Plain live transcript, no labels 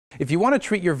If you want to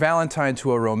treat your Valentine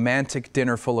to a romantic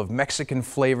dinner full of Mexican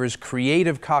flavors,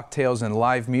 creative cocktails, and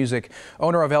live music,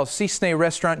 owner of El Cisne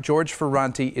restaurant, George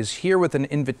Ferranti, is here with an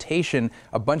invitation,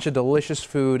 a bunch of delicious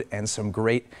food, and some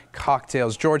great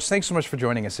cocktails. George, thanks so much for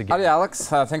joining us again. Howdy, Alex.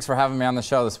 Thanks for having me on the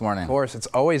show this morning. Of course, it's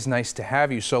always nice to have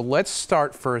you. So let's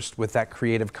start first with that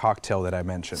creative cocktail that I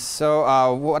mentioned.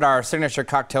 So what our signature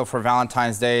cocktail for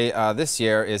Valentine's Day this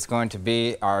year is going to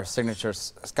be our signature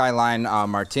Skyline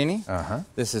Martini.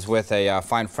 This is with a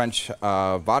fine French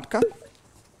vodka.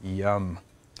 Yum.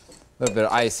 A little bit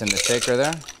of ice in the shaker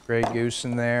there. Grey Goose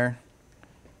in there.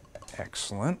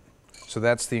 Excellent. So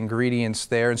that's the ingredients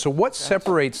there. And so what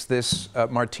separates this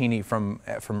martini from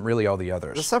really all the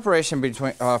others? The separation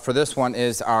between for this one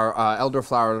is our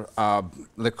elderflower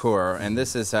liqueur, and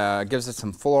this is gives it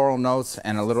some floral notes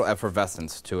and a little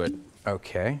effervescence to it.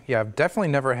 Okay. Yeah, I've definitely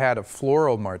never had a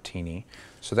floral martini.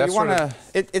 So that's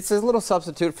it's a little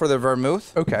substitute for the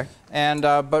vermouth. Okay. And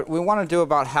but we want to do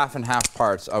about half and half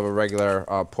parts of a regular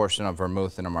portion of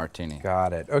vermouth in a martini.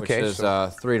 Got it. Okay. Which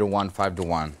is 3 to 1, 5 to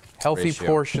 1. Healthy ratio.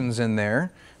 Portions in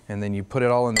there, and then you put it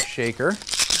all in the shaker.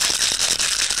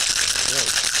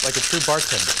 Like a true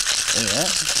bartender.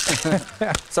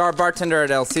 Yeah. So our bartender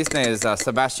at El Cisne is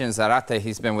Sebastian Zarate.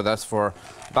 He's been with us for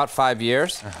about 5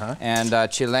 years, and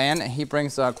Chilean. He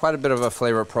brings quite a bit of a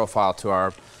flavor profile to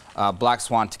our Black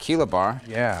Swan tequila bar.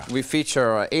 Yeah. We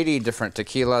feature 80 different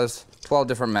tequilas, 12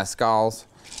 different mezcals,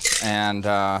 and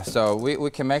so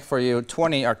we can make for you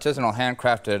 20 artisanal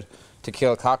handcrafted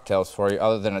tequila cocktails for you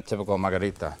other than a typical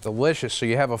margarita. Delicious. So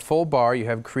you have a full bar, you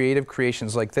have creative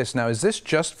creations like this. Now, is this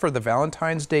just for the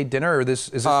Valentine's Day dinner, or is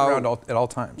this around at all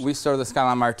times? We serve the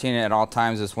Skyline Martini at all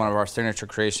times. It's one of our signature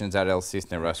creations at El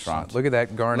Cisne restaurant. Look at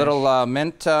that garnish. Little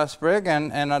mint sprig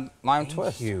and a lime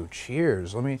twist. Thank you.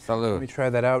 Cheers. Let me try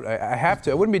that out. I have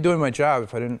to. I wouldn't be doing my job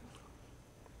if I didn't.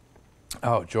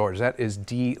 Oh, George, that is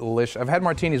delicious. I've had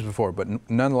martinis before, but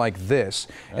none like this.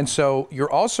 Yeah. And so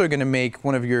you're also going to make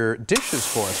one of your dishes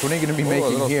for us. What are you going to be making a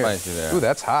little here? Spicy there. Ooh,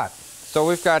 that's hot. So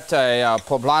we've got a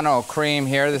poblano cream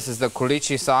here. This is the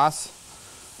culichi sauce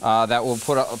that we'll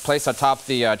place atop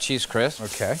the cheese crisp.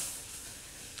 Okay.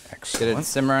 Excellent. Get it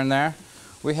simmering there.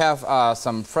 We have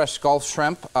some fresh Gulf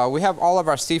shrimp. We have all of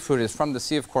our seafood is from the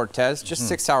Sea of Cortez, just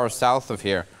 6 hours south of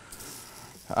here.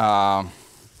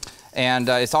 And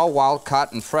it's all wild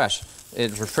caught and fresh.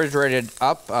 It's refrigerated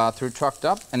up through trucked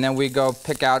up, and then we go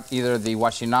pick out either the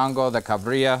huachinango, the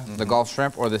cabrilla, the Gulf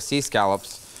shrimp, or the sea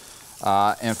scallops,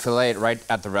 and fillet it right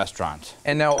at the restaurant.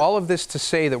 And now all of this to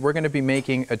say that we're going to be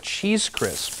making a cheese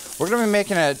crisp. We're going to be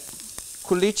making a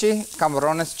culichi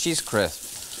camarones cheese crisp.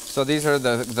 So these are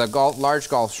the large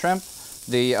Gulf shrimp,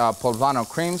 the poblano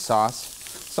cream sauce.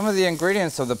 Some of the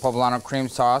ingredients of the poblano cream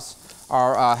sauce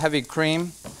are heavy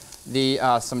cream,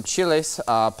 some chiles,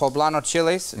 poblano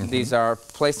chiles. These are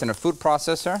placed in a food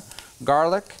processor,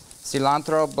 garlic,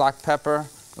 cilantro, black pepper,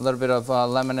 a little bit of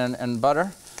lemon and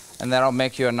butter, and that'll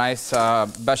make you a nice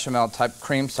bechamel type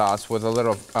cream sauce with a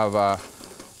little of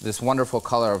this wonderful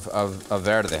color of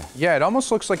verde. Yeah, it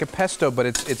almost looks like a pesto, but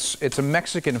it's a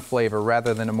Mexican flavor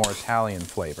rather than a more Italian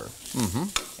flavor.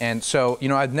 And so, you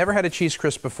know, I've never had a cheese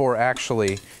crisp before,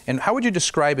 actually. And how would you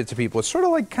describe it to people? It's sort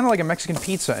of like, kind of like a Mexican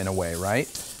pizza in a way, right?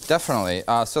 Definitely.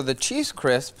 So the cheese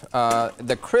crisp,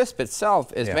 the crisp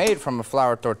itself is made from a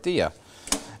flour tortilla.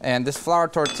 And this flour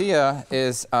tortilla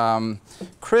is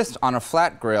crisped on a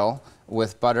flat grill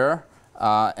with butter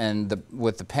and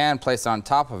with the pan placed on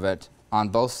top of it on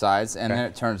both sides, and then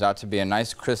it turns out to be a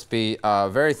nice, crispy,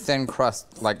 very thin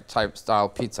crust-like type style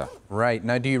pizza. Right.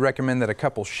 Now, do you recommend that a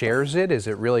couple shares it? Is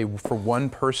it really for one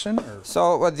person? Or?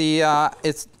 So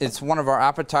it's one of our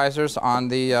appetizers on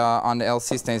the El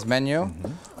Cisne's menu,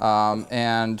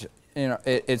 and you know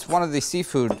it's one of the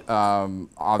seafood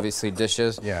obviously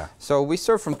dishes. Yeah. So we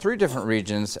serve from 3 different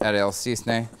regions at El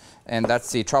Cisne, and that's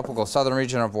the tropical southern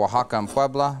region of Oaxaca and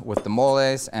Puebla with the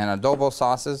moles and adobo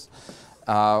sauces.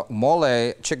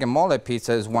 Chicken mole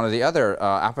pizza is one of the other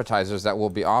appetizers that we'll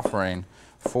be offering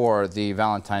for the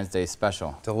Valentine's Day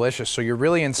special. Delicious. So you're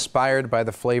really inspired by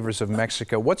the flavors of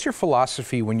Mexico. What's your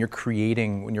philosophy when you're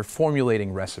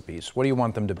formulating recipes? What do you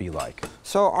want them to be like?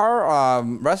 So our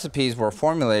recipes were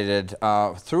formulated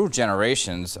through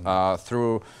generations,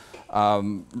 through our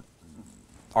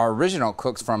original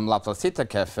cooks from La Placita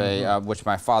Cafe, which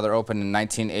my father opened in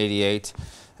 1988.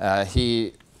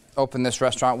 He opened this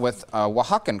restaurant with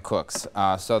Oaxacan cooks.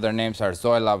 So their names are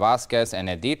Zoila Vasquez and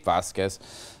Edith Vasquez.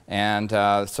 And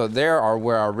so there are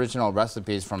where our original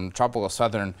recipes from the tropical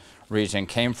southern region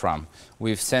came from.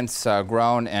 We've since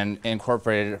grown and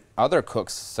incorporated other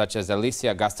cooks, such as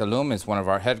Alicia Gastelum is one of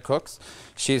our head cooks.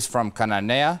 She's from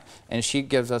Cananea, and she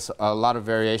gives us a lot of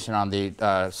variation on the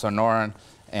Sonoran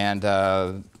and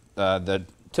the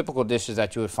typical dishes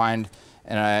that you would find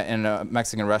in a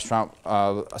Mexican restaurant,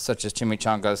 such as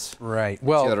chimichangas, right?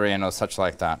 Well, chile relleno, such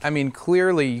like that. I mean,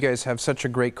 clearly you guys have such a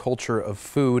great culture of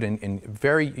food and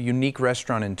very unique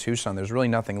restaurant in Tucson. There's really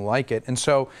nothing like it. And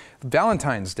so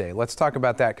Valentine's Day, let's talk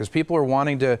about that, because people are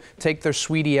wanting to take their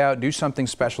sweetie out, do something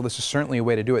special. This is certainly a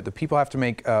way to do it. Do people have to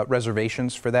make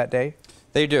reservations for that day?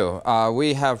 They do.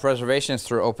 We have reservations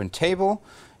through Open Table.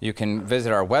 You can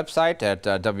visit our website at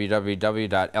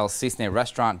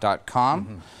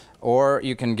www.elcisnerestaurant.com. Or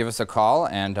you can give us a call,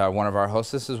 and one of our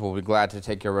hostesses will be glad to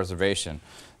take your reservation.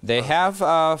 They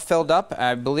have filled up,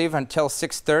 I believe, until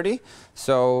 6:30.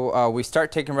 So we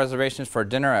start taking reservations for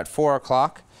dinner at 4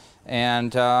 o'clock.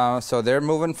 And so they're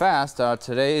moving fast.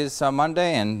 Today is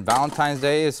Monday, and Valentine's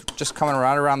Day is just coming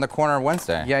around the corner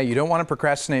Wednesday. Yeah, you don't want to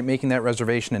procrastinate making that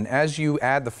reservation. And as you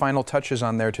add the final touches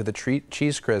on there to the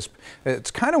cheese crisp, it's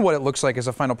kind of what it looks like as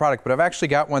a final product. But I've actually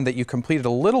got one that you completed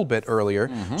a little bit earlier.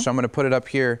 So I'm going to put it up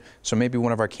here so maybe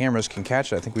one of our cameras can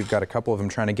catch it. I think we've got a couple of them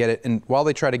trying to get it. And while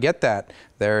they try to get that,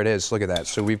 there it is. Look at that.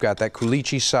 So we've got that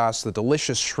culichi sauce, the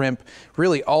delicious shrimp,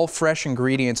 really all fresh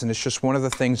ingredients. And it's just one of the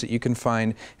things that you can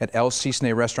find at El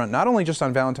Cisne restaurant, not only just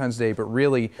on Valentine's Day, but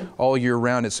really all year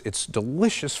round. It's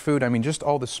delicious food. I mean, just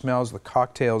all the smells, the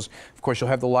cocktails. Of course, you'll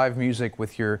have the live music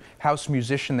with your house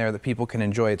musician there that people can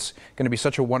enjoy. It's going to be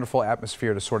such a wonderful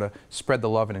atmosphere to sort of spread the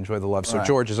love and enjoy the love. So,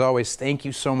 George, as always, thank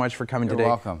you so much for coming today. You're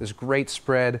welcome. This great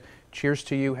spread. Cheers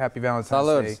to you. Happy Valentine's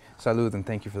Day. Salud, and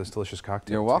thank you for this delicious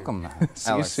cocktail. You're welcome.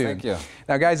 See Alex, you soon. Thank you.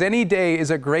 Now, guys, any day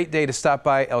is a great day to stop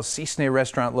by El Cisne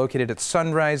restaurant located at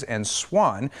Sunrise and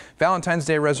Swan. Valentine's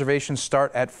Day reservations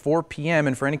start at 4 p.m.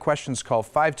 And for any questions, call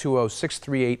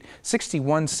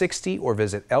 520-638-6160 or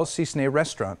visit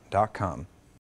elcisnerestaurant.com.